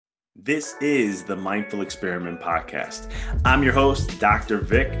This is the Mindful Experiment Podcast. I'm your host, Dr.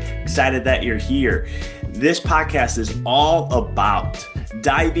 Vic. Excited that you're here. This podcast is all about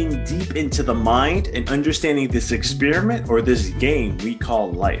diving deep into the mind and understanding this experiment or this game we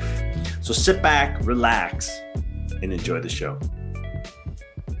call life. So sit back, relax, and enjoy the show.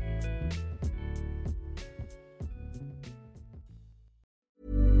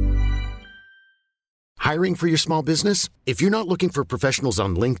 Hiring for your small business? If you're not looking for professionals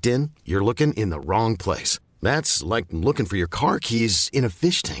on LinkedIn, you're looking in the wrong place. That's like looking for your car keys in a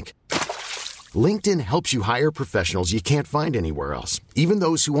fish tank. LinkedIn helps you hire professionals you can't find anywhere else, even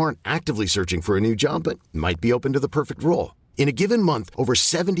those who aren't actively searching for a new job but might be open to the perfect role. In a given month, over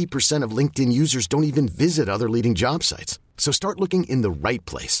 70% of LinkedIn users don't even visit other leading job sites. So start looking in the right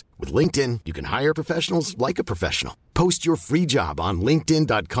place. With LinkedIn, you can hire professionals like a professional. Post your free job on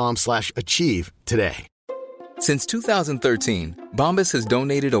linkedin.com/achieve today. Since 2013, Bombas has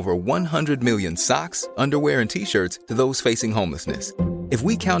donated over 100 million socks, underwear, and T-shirts to those facing homelessness. If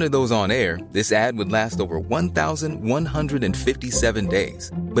we counted those on air, this ad would last over 1,157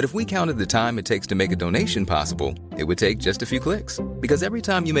 days. But if we counted the time it takes to make a donation possible, it would take just a few clicks. Because every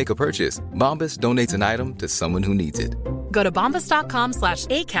time you make a purchase, Bombas donates an item to someone who needs it. Go to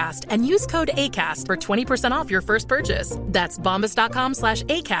bombas.com/ACAST and use code ACAST for 20% off your first purchase. That's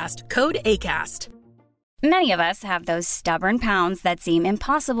bombas.com/ACAST, code ACAST. Many of us have those stubborn pounds that seem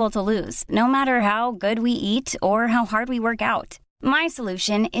impossible to lose, no matter how good we eat or how hard we work out. My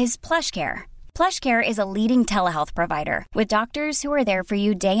solution is PlushCare. PlushCare is a leading telehealth provider with doctors who are there for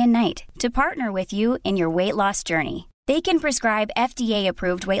you day and night to partner with you in your weight loss journey. They can prescribe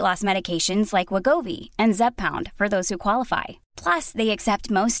FDA-approved weight loss medications like Wegovy and Zepbound for those who qualify. Plus, they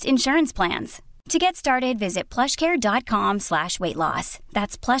accept most insurance plans. To get started, visit plushcare.com/weightloss.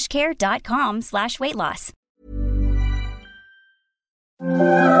 That's plushcare.com/weightloss.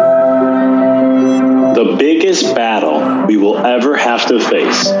 The biggest battle we will ever have to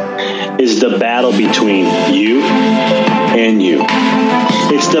face is the battle between you and you.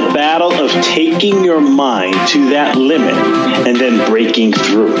 It's the battle of taking your mind to that limit and then breaking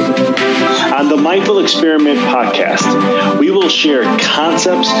through. On the Mindful Experiment Podcast, we will share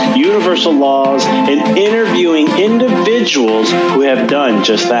concepts, universal laws, and interviewing individuals who have done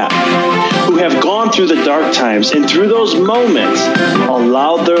just that, who have gone through the dark times and through those moments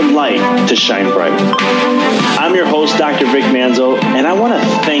allowed their light to shine bright. I'm your host, Dr. Vic Manzo, and I want to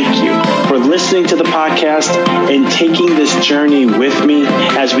thank you for listening to the podcast and taking this journey with me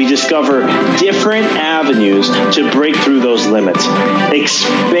as we discover different avenues to break through those limits,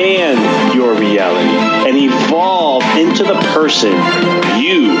 expand your reality, and evolve into the person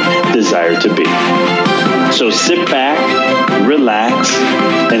you desire to be. So sit back, relax,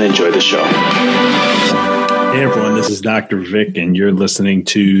 and enjoy the show. Hey everyone, this is Dr. Vic, and you're listening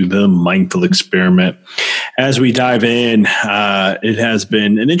to the Mindful Experiment. As we dive in, it has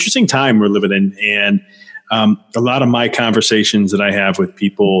been an interesting time we're living in, and a lot of my conversations that I have with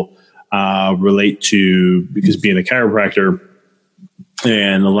people relate to, because being a chiropractor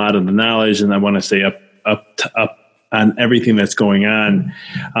and a lot of the knowledge, and I want to stay up on everything that's going on.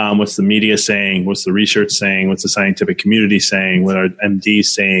 What's the media saying? What's the research saying? What's the scientific community saying? What are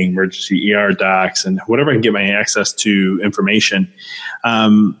MDs saying? Emergency ER docs, and whatever I can get my access to information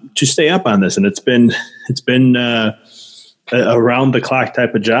to stay up on this. And it's been around the clock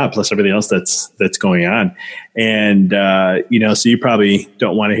type of job, plus everything else that's going on. And so you probably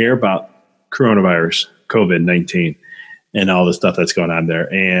don't want to hear about coronavirus, COVID-19, and all the stuff that's going on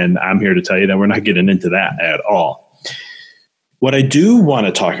there. And I'm here to tell you that we're not getting into that at all. What I do want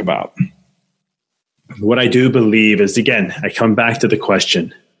to talk about, what I do believe is, again, I come back to the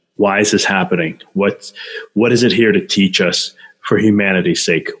question, why is this happening? What is it here to teach us for humanity's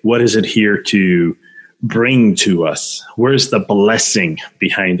sake? What is it here to bring to us? Where's the blessing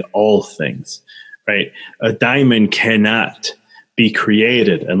behind all things, right? A diamond cannot be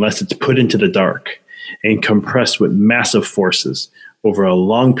created unless it's put into the dark and compressed with massive forces over a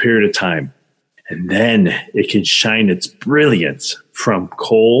long period of time. And then it can shine its brilliance from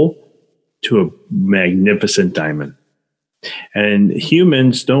coal to a magnificent diamond. And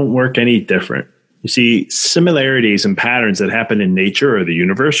humans don't work any different. You see, similarities and patterns that happen in nature or the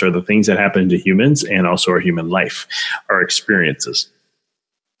universe are the things that happen to humans and also our human life, our experiences.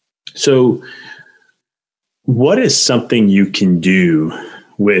 So what is something you can do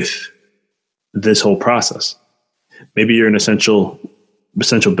with this whole process? Maybe you're an essential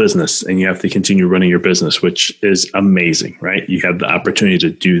business and you have to continue running your business, which is amazing, right? You have the opportunity to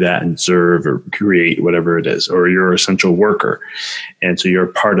do that and serve or create whatever it is, or you're an essential worker. And so you're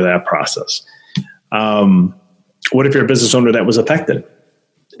a part of that process. What if you're a business owner that was affected?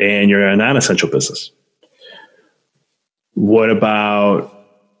 and you're a non-essential business? What about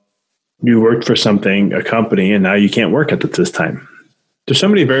you worked for something, a company, and now you can't work at this time? There's so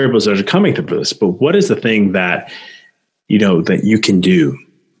many variables that are coming to this, but what is the thing that, that you can do,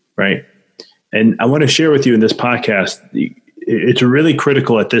 right? And I want to share with you in this podcast, it's really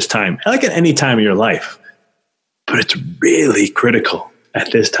critical at this time, like at any time in your life, but it's really critical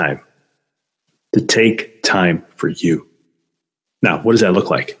at this time to take time for you. Now, what does that look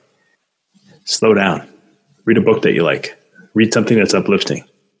like? Slow down. Read a book that you like. Read something that's uplifting.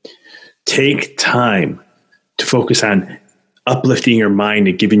 Take time to focus on uplifting your mind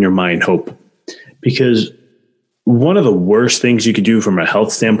and giving your mind hope. Because one of the worst things you could do from a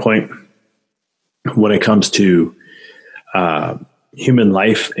health standpoint when it comes to human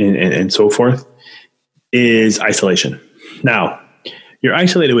life and so forth is isolation. Now, you're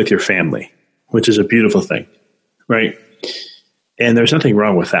isolated with your family, which is a beautiful thing, right? And there's nothing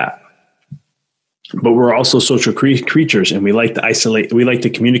wrong with that. But we're also social creatures, and we like to isolate. We like to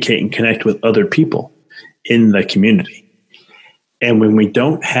communicate and connect with other people in the community. And when we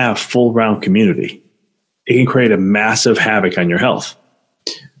don't have full round community, it can create a massive havoc on your health.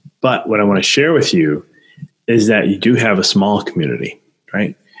 But what I want to share with you is that you do have a small community,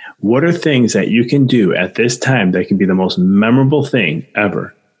 right? What are things that you can do at this time that can be the most memorable thing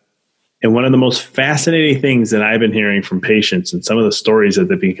ever? And one of the most fascinating things that I've been hearing from patients and some of the stories that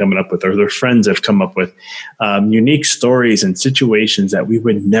they've been coming up with, or their friends have come up with, unique stories and situations that we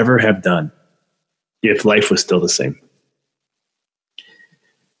would never have done if life was still the same.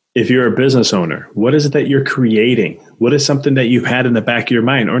 If you're a business owner, what is it that you're creating? What is something that you had in the back of your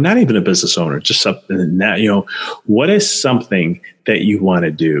mind, or not even a business owner, just something that, what is something that you want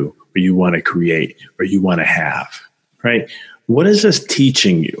to do, or you want to create, or you want to have, right? What is this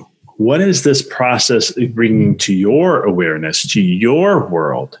teaching you? What is this process bringing to your awareness, to your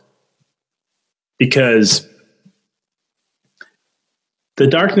world? Because the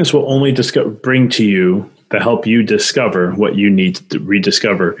darkness will only bring to you to help you discover what you need to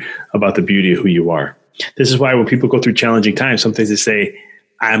rediscover about the beauty of who you are. This is why when people go through challenging times, sometimes they say,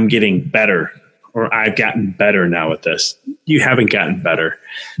 I'm getting better, or I've gotten better now at this. You haven't gotten better.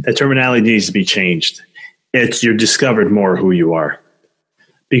 That terminology needs to be changed. It's you're discovered more who you are.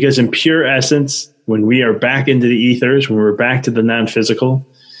 Because in pure essence, when we are back into the ethers, when we're back to the non-physical,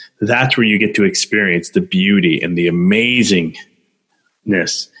 that's where you get to experience the beauty and the amazingness,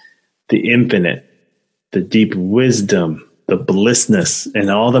 the infinite, the deep wisdom, the blissness, and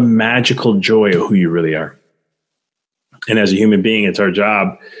all the magical joy of who you really are. And as a human being, it's our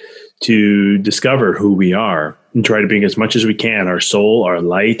job to discover who we are and try to bring as much as we can, our soul, our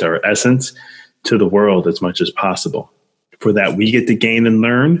light, our essence, to the world as much as possible. For that, we get to gain and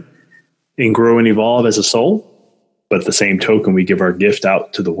learn and grow and evolve as a soul. But at the same token, we give our gift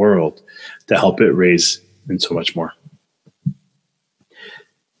out to the world to help it raise and so much more.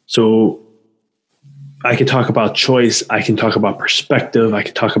 So I can talk about choice. I can talk about perspective. I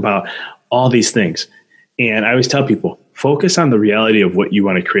can talk about all these things. And I always tell people, focus on the reality of what you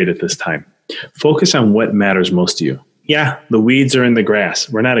want to create at this time. Focus on what matters most to you. Yeah, the weeds are in the grass.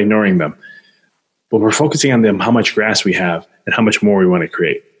 We're not ignoring them. But we're focusing on them, how much grass we have and how much more we want to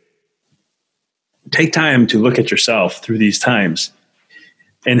create. Take time to look at yourself through these times.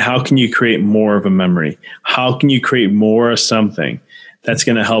 And how can you create more of a memory? How can you create more of something that's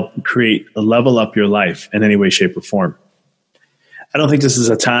going to help level up your life in any way, shape, or form? I don't think this is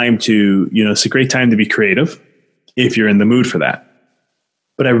a time to, it's a great time to be creative if you're in the mood for that.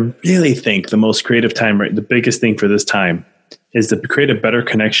 But I really think the most creative time, the biggest thing for this time is to create a better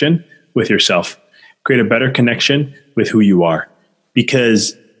connection with yourself. Create a better connection with who you are.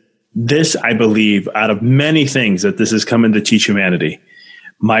 Because this, I believe, out of many things that this is coming to teach humanity,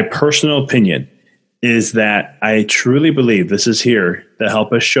 my personal opinion is that I truly believe this is here to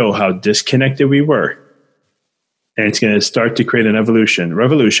help us show how disconnected we were. And it's going to start to create an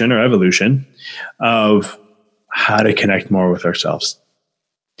revolution of how to connect more with ourselves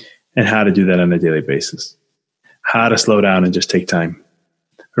and how to do that on a daily basis. How to slow down and just take time.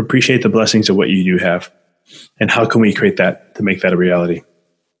 Appreciate the blessings of what you do have. And how can we create that to make that a reality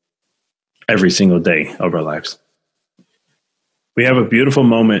every single day of our lives? We have a beautiful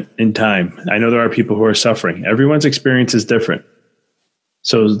moment in time. I know there are people who are suffering. Everyone's experience is different.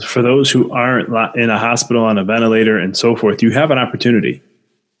 So for those who aren't in a hospital, on a ventilator, and so forth, you have an opportunity.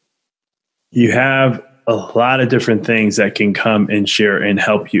 You have a lot of different things that can come and share and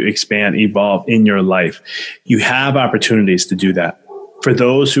help you expand, evolve in your life. You have opportunities to do that. For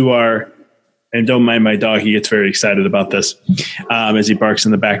those who are, and don't mind my dog, he gets very excited about this as he barks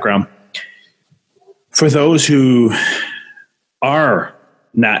in the background. For those who are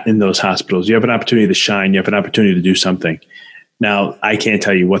not in those hospitals. You have an opportunity to shine. You have an opportunity to do something. Now, I can't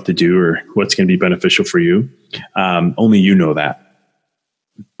tell you what to do or what's going to be beneficial for you. Only you know that.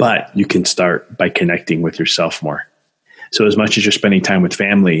 But you can start by connecting with yourself more. So as much as you're spending time with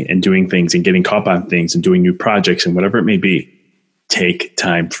family and doing things and getting caught on things and doing new projects and whatever it may be, take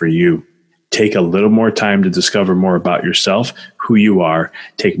time for you. Take a little more time to discover more about yourself, who you are.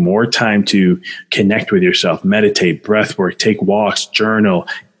 Take more time to connect with yourself, meditate, breath work, take walks, journal,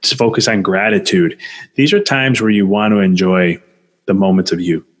 focus on gratitude. These are times where you want to enjoy the moments of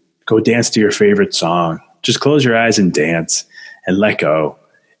you. Go dance to your favorite song. Just close your eyes and dance and let go.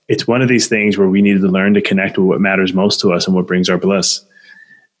 It's one of these things where we need to learn to connect with what matters most to us and what brings our bliss.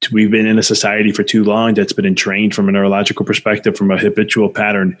 We've been in a society for too long that's been entrained from a neurological perspective, from a habitual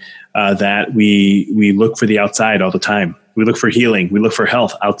pattern, that we look for the outside all the time. We look for healing. We look for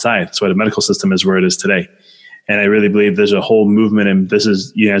health outside. That's why the medical system is where it is today. And I really believe there's a whole movement. And this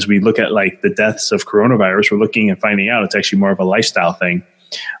is, as we look at like the deaths of coronavirus, we're looking and finding out it's actually more of a lifestyle thing,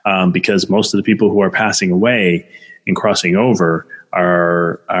 because most of the people who are passing away and crossing over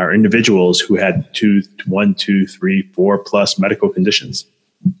are individuals who had 1, 2, 3, 4 plus medical conditions.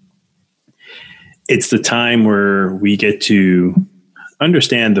 It's the time where we get to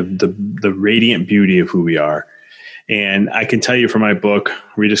understand the radiant beauty of who we are. And I can tell you from my book,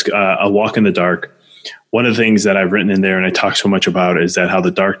 A Walk in the Dark, one of the things that I've written in there and I talk so much about is that how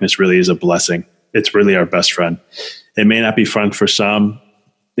the darkness really is a blessing. It's really our best friend. It may not be fun for some.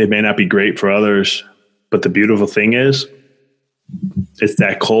 It may not be great for others. But the beautiful thing is, it's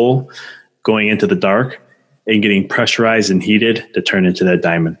that coal going into the dark and getting pressurized and heated to turn into that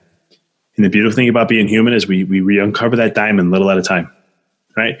diamond. And the beautiful thing about being human is we uncover that diamond little at a time,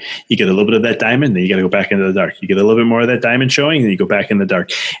 right? You get a little bit of that diamond, then you got to go back into the dark. You get a little bit more of that diamond showing, then you go back in the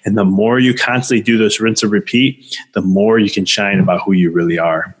dark. And the more you constantly do this rinse and repeat, the more you can shine about who you really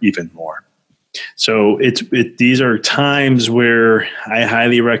are even more. So these are times where I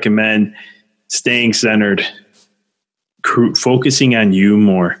highly recommend staying centered, focusing on you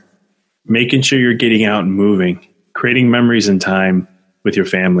more, making sure you're getting out and moving, creating memories and time with your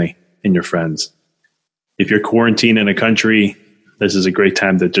family and your friends. If you're quarantined in a country, this is a great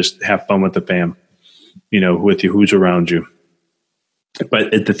time to just have fun with the fam, with you, who's around you.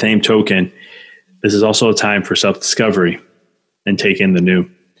 But at the same token, this is also a time for self-discovery and take in the new.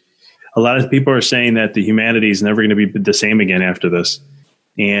 A lot of people are saying that the humanity is never going to be the same again after this.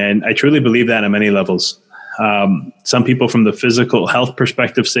 And I truly believe that on many levels. Some people from the physical health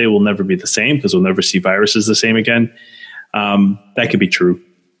perspective say we'll never be the same because we'll never see viruses the same again. That could be true.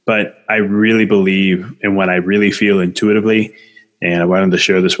 But I really believe in what I really feel intuitively, and I wanted to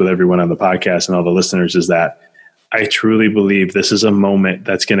share this with everyone on the podcast and all the listeners, is that I truly believe this is a moment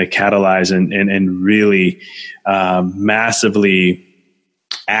that's going to catalyze and really massively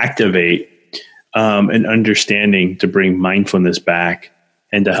activate an understanding to bring mindfulness back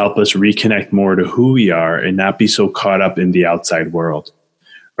and to help us reconnect more to who we are and not be so caught up in the outside world,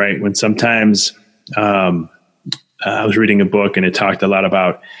 right? When sometimes I was reading a book and it talked a lot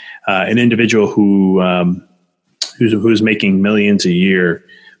about an individual who's making millions a year,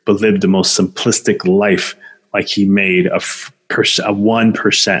 but lived the most simplistic life, like he made a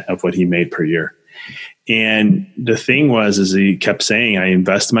 1% of what he made per year. And the thing is he kept saying, I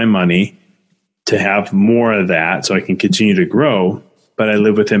invest my money to have more of that so I can continue to grow, but I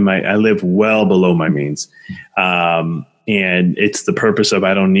live well below my means. And it's the purpose of,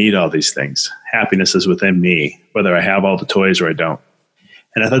 I don't need all these things. Happiness is within me, whether I have all the toys or I don't.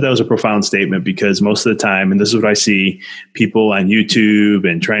 And I thought that was a profound statement, because most of the time, and this is what I see people on YouTube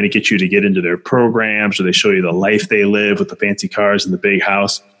and trying to get you to get into their programs, or they show you the life they live with the fancy cars and the big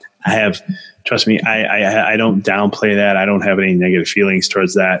house. Trust me, I don't downplay that. I don't have any negative feelings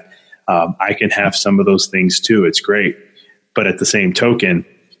towards that. I can have some of those things too. It's great. But at the same token,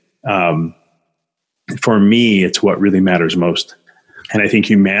 for me, it's what really matters most. And I think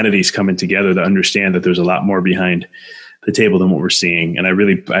humanity's coming together to understand that there's a lot more behind the table than what we're seeing.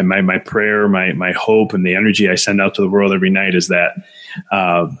 And my prayer, my hope, and the energy I send out to the world every night is that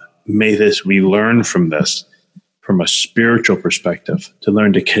we learn from this, from a spiritual perspective, to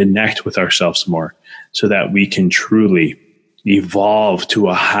learn to connect with ourselves more so that we can truly evolve to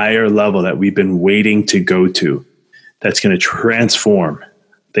a higher level that we've been waiting to go to, that's going to transform.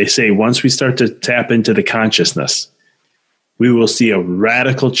 They say once we start to tap into the consciousness, we will see a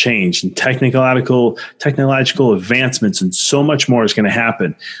radical change in technological advancements, and so much more is going to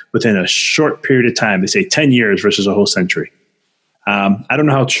happen within a short period of time. They say 10 years versus a whole century. I don't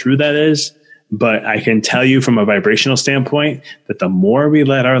know how true that is, but I can tell you from a vibrational standpoint that the more we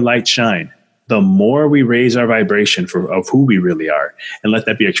let our light shine, the more we raise our vibration of who we really are and let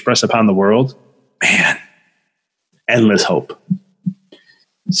that be expressed upon the world, man, endless hope.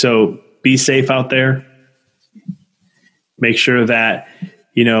 So be safe out there. Make sure that,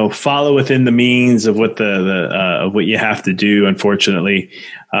 follow within the means of what of what you have to do, unfortunately.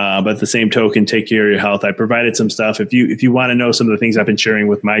 But at the same token, take care of your health. I provided some stuff. If you want to know some of the things I've been sharing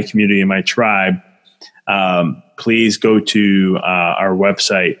with my community and my tribe, please go to our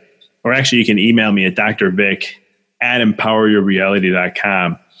website, or actually you can email me at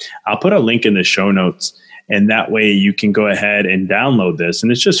drvic@empoweryourreality.com. I'll put a link in the show notes, and that way you can go ahead and download this.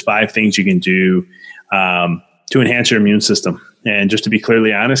 And it's just 5 things you can do to enhance your immune system. And just to be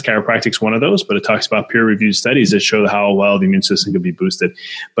clearly honest, chiropractic's one of those, but it talks about peer-reviewed studies that show how well the immune system can be boosted,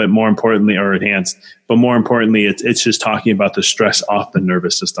 but more importantly, or enhanced. But more importantly, it's just talking about the stress off the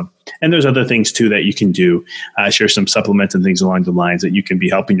nervous system. And there's other things too that you can do. Share some supplements and things along the lines that you can be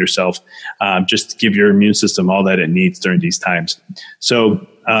helping yourself just to give your immune system all that it needs during these times. So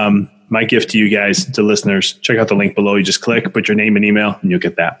my gift to you guys, to listeners, check out the link below. You just click, put your name and email, and you'll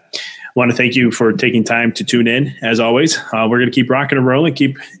get that. I want to thank you for taking time to tune in. As always, we're going to keep rocking and rolling,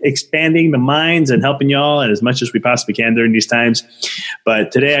 keep expanding the minds and helping y'all and as much as we possibly can during these times.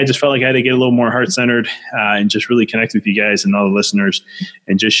 But today I just felt like I had to get a little more heart-centered and just really connect with you guys and all the listeners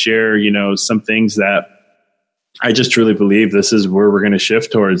and just share, some things that I just truly believe this is where we're going to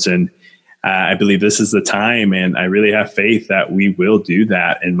shift towards. And I believe this is the time, and I really have faith that we will do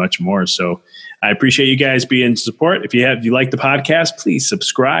that and much more. So I appreciate you guys being in support. If you like the podcast, please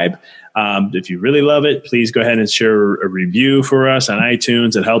subscribe. If you really love it, please go ahead and share a review for us on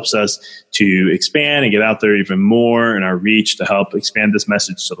iTunes. It helps us to expand and get out there even more in our reach to help expand this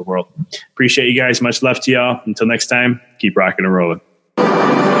message to the world. Appreciate you guys. Much love to y'all. Until next time, keep rocking and rolling.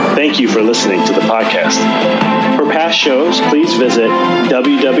 Thank you for listening to the podcast. For past shows, please visit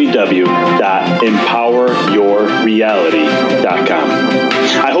www.empoweryourreality.com.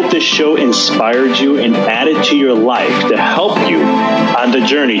 I hope this show inspired you and added to your life to help you on the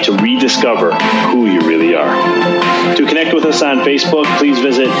journey to rediscover who you really are. To connect with us on Facebook, please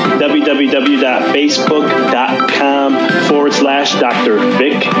visit www.facebook.com/Dr.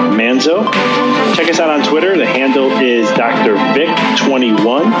 Vic Manzo. Check us out on Twitter. The handle is Dr.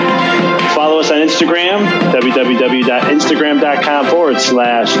 Vic21. Follow us on Instagram,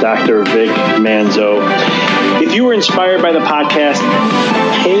 www.instagram.com/Dr. Vic Manzo. If you were inspired by the podcast,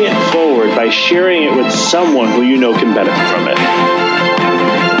 pay it forward by sharing it with someone who you know can benefit from it.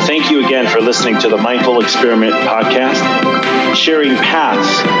 Thank you again for listening to the Mindful Experiment podcast, sharing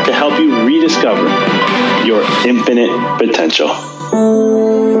paths to help you rediscover your infinite potential.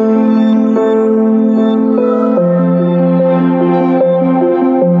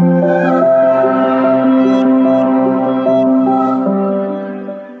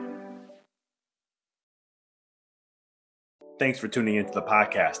 Thanks for tuning into the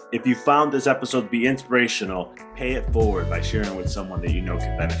podcast. If you found this episode to be inspirational, pay it forward by sharing it with someone that you know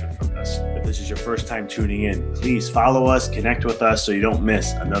can benefit from this. If this is your first time tuning in, please follow us, connect with us so you don't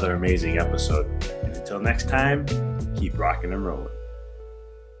miss another amazing episode. And until next time, keep rocking and rolling.